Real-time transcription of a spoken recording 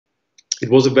It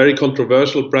was a very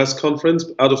controversial press conference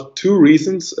out of two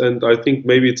reasons, and I think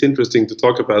maybe it's interesting to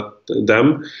talk about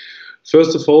them.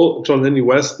 First of all, John Henry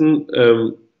Weston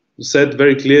said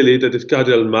very clearly that if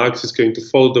Cardinal Marx is going to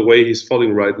follow the way he's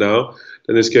following right now,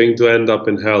 then he's going to end up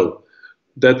in hell.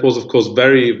 That was, of course,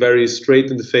 very, very straight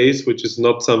in the face, which is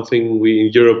not something we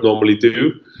in Europe normally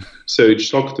do. So it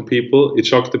shocked the people. It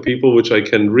shocked the people, which I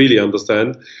can really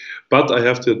understand. But I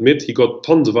have to admit, he got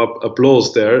tons of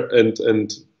applause there,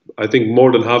 and I think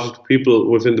more than half of the people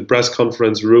within the press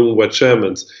conference room were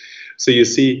Germans. So you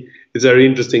see, it's very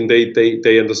interesting.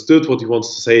 They understood what he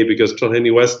wants to say, because John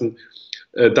Henry Weston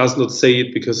does not say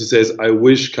it because he says, I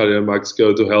wish Karl Marx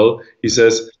go to hell. He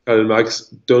says, Karl Marx,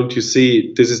 don't you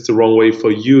see, this is the wrong way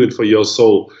for you and for your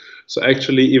soul. So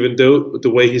actually, even though the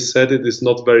way he said it is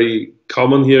not very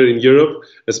common here in Europe,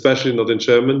 especially not in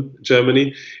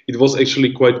Germany, it was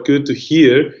actually quite good to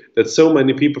hear that so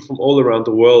many people from all around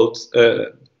the world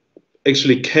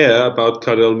actually care about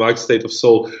Cardinal Marx's state of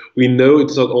soul. We know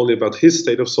it's not only about his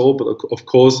state of soul, but of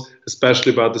course,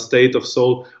 especially about the state of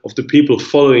soul of the people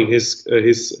following his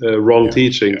wrong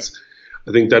teachings. Yeah.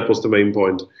 I think that was the main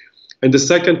point. And the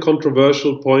second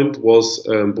controversial point was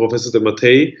Professor de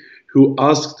Mattei, who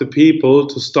asked the people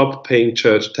to stop paying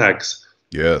church tax.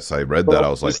 Yes, I read that. I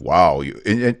was like, wow.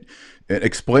 And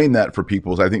explain that for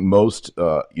people. I think most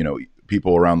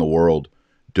people around the world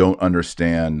don't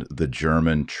understand the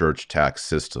German church tax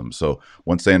system. So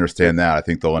once they understand that, I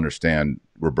think they'll understand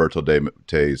Roberto de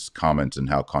Mattei's comments and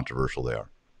how controversial they are.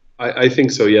 I think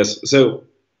so, yes. So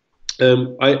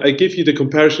I give you the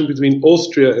comparison between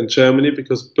Austria and Germany,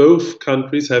 because both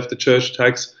countries have the church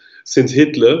tax since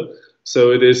Hitler.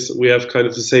 So we have kind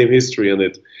of the same history on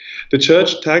it. The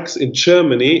church tax in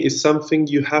Germany is something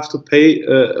you have to pay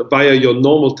via your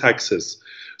normal taxes.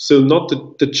 So not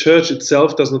the church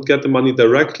itself does not get the money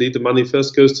directly. The money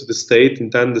first goes to the state,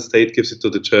 and then the state gives it to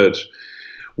the church,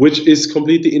 which is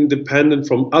completely independent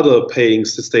from other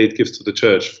payings the state gives to the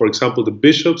church. For example, the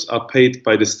bishops are paid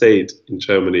by the state in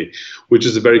Germany, which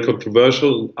is a very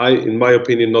controversial, in my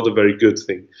opinion, not a very good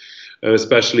thing,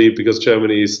 especially because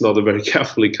Germany is not a very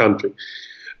Catholic country.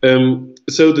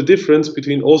 So the difference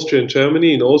between Austria and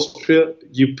Germany: in Austria,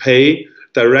 you pay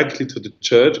directly to the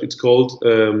church. It's called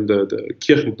the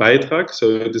Kirchenbeitrag, so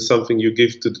it is something you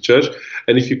give to the church.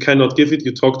 And if you cannot give it,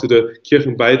 you talk to the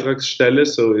Kirchenbeitragsstelle,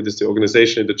 so it is the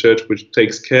organization in the church which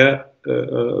takes care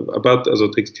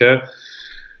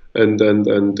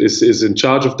and is in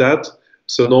charge of that.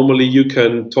 So normally you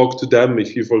can talk to them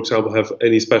if you, for example, have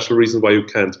any special reason why you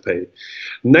can't pay.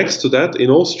 Next to that, in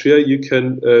Austria, you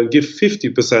can give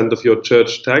 50% of your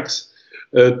church tax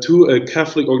to a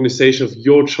Catholic organization of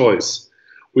your choice,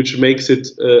 which makes it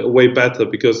way better,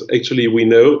 because actually we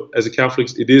know as a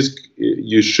Catholics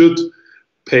you should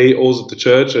pay also the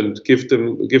church and give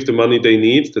the money they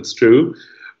need. That's true,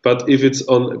 but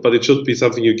it should be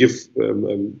something you give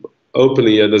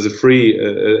openly and as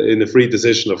in a free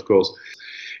decision, of course.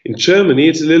 In Germany,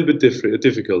 it's a little bit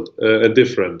difficult and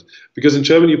different, because in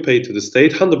Germany you pay to the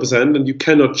state 100%, and you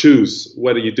cannot choose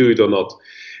whether you do it or not.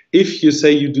 If you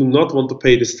say you do not want to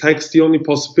pay this tax, the only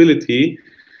possibility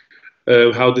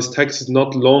how this tax is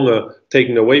not longer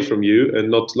taken away from you and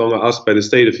not longer asked by the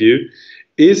state of you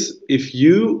is if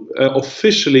you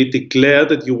officially declare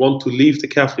that you want to leave the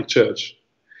Catholic Church.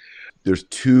 There's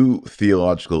two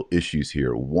theological issues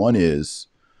here. One is,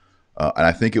 and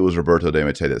I think it was Roberto de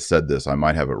Mattei that said this, I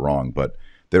might have it wrong, but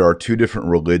there are two different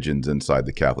religions inside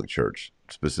the Catholic Church,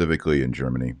 specifically in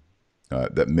Germany.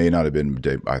 That may not have been,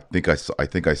 I think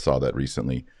I saw that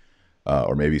recently,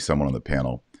 or maybe someone on the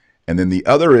panel. And then the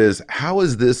other is, how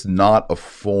is this not a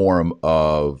form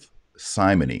of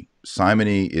simony?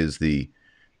 Simony is the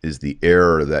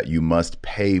error that you must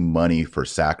pay money for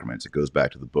sacraments. It goes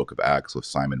back to the book of Acts with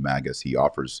Simon Magus. He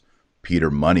offers Peter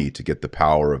money to get the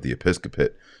power of the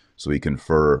episcopate so he can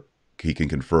confer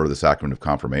the sacrament of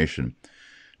confirmation.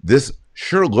 This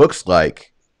sure looks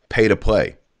like pay to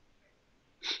play.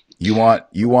 You want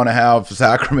to have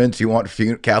sacraments, you want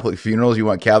Catholic funerals, you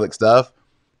want Catholic stuff,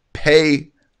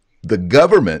 pay the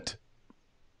government,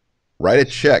 write a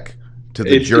check to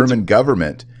the German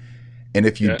government, and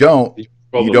if you don't,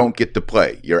 you don't get to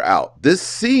play. You're out. This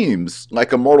seems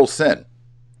like a mortal sin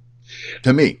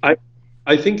to me.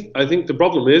 I think the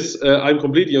problem is I'm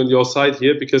completely on your side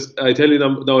here, because I tell you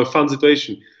now a fun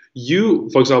situation. You,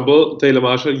 for example, Taylor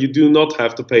Marshall, you do not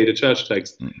have to pay the church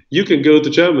tax. You can go to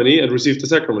Germany and receive the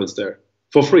sacraments there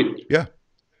for free. Yeah,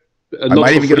 I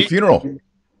might even get a funeral.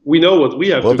 We know what we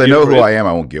have. Well, if they know who I am,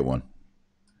 I won't get one.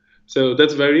 So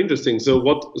that's very interesting. So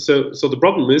the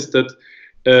problem is that,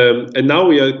 and now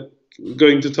we are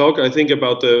going to talk, I think,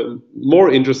 about the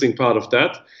more interesting part of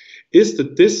that, is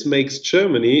that this makes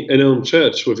Germany an own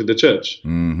church within the church.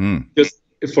 Because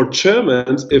for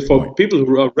Germans, for people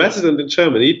who are resident in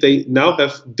Germany, they now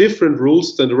have different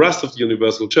rules than the rest of the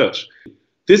universal church.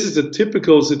 This is a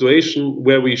typical situation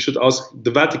where we should ask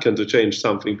the Vatican to change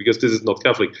something, because this is not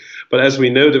Catholic. But as we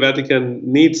know, the Vatican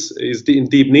is in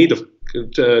deep need of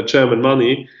German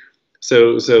money.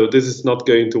 So this is not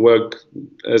going to work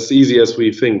as easy as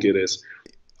we think it is.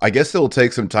 I guess it'll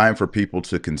take some time for people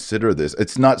to consider this.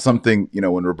 It's not something, you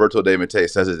know, when Roberto de Mattei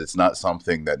says it, it's not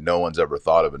something that no one's ever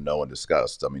thought of and no one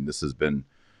discussed. I mean, this has been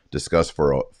discussed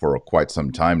for quite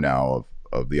some time now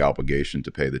of the obligation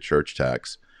to pay the church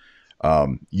tax.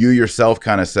 You yourself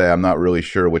kind of say, I'm not really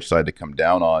sure which side to come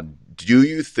down on. Do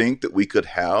you think that we could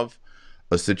have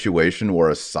a situation where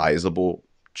a sizable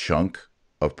chunk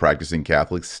of practicing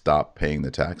Catholics stop paying the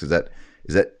tax? Is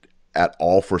that at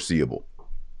all foreseeable?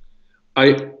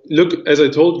 Look, as I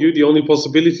told you, the only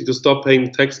possibility to stop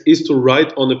paying tax is to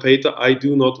write on a paper, I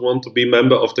do not want to be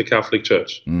member of the Catholic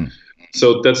Church.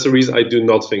 So that's the reason I do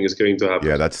not think it's going to happen.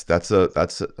 Yeah, that's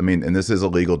I mean, and this is a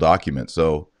legal document,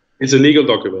 so it's a legal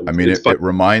document. I mean, it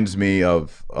reminds me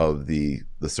of the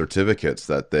certificates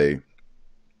that they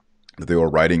were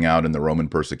writing out in the Roman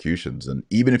persecutions, and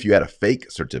even if you had a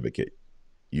fake certificate,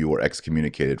 you were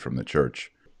excommunicated from the church.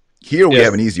 Here we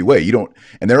have an easy way. You don't,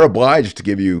 and they're obliged to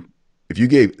give you. If you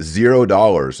gave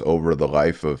 $0 over the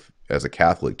life as a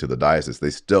Catholic to the diocese, they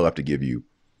still have to give you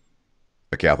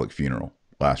a Catholic funeral,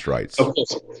 last rites. Of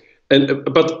course,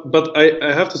 but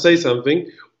I have to say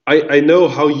something. I know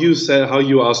how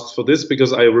you asked for this,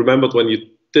 because I remembered when you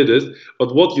did it.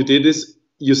 But what you did is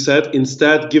you said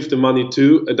instead give the money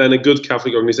to then a good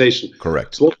Catholic organization.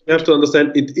 Correct. So what you have to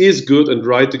understand, it is good and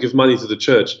right to give money to the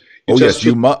church.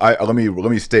 You must. Let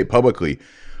me state publicly.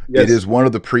 Yes. It is one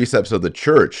of the precepts of the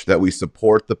church that we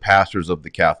support the pastors of the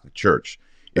Catholic Church.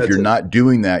 If you're not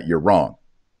doing that, you're wrong.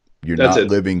 You're not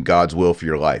living God's will for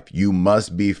your life. You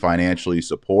must be financially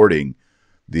supporting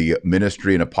the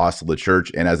ministry and apostle of the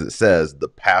church, and as it says, the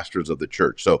pastors of the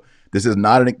church. So this is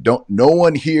not no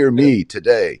one hear me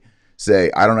today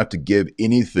say I don't have to give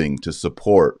anything to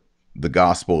support the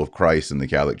gospel of Christ in the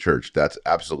Catholic Church. That's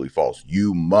absolutely false.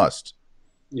 You must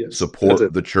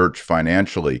support the church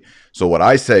financially. So what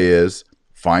I say is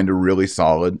find a really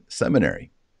solid seminary.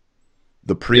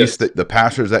 The priests, the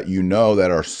pastors that you know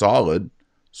that are solid,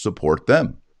 support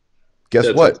them.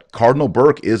 Guess what? Cardinal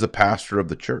Burke is a pastor of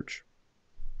the church.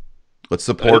 Let's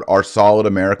support our solid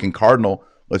American cardinal.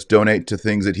 Let's donate to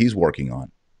things that he's working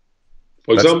on.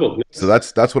 For example. So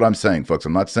that's what I'm saying, folks.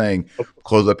 I'm not saying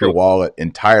close up your wallet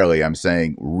entirely. I'm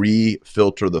saying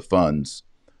refilter the funds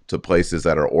to places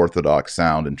that are orthodox,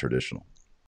 sound, and traditional.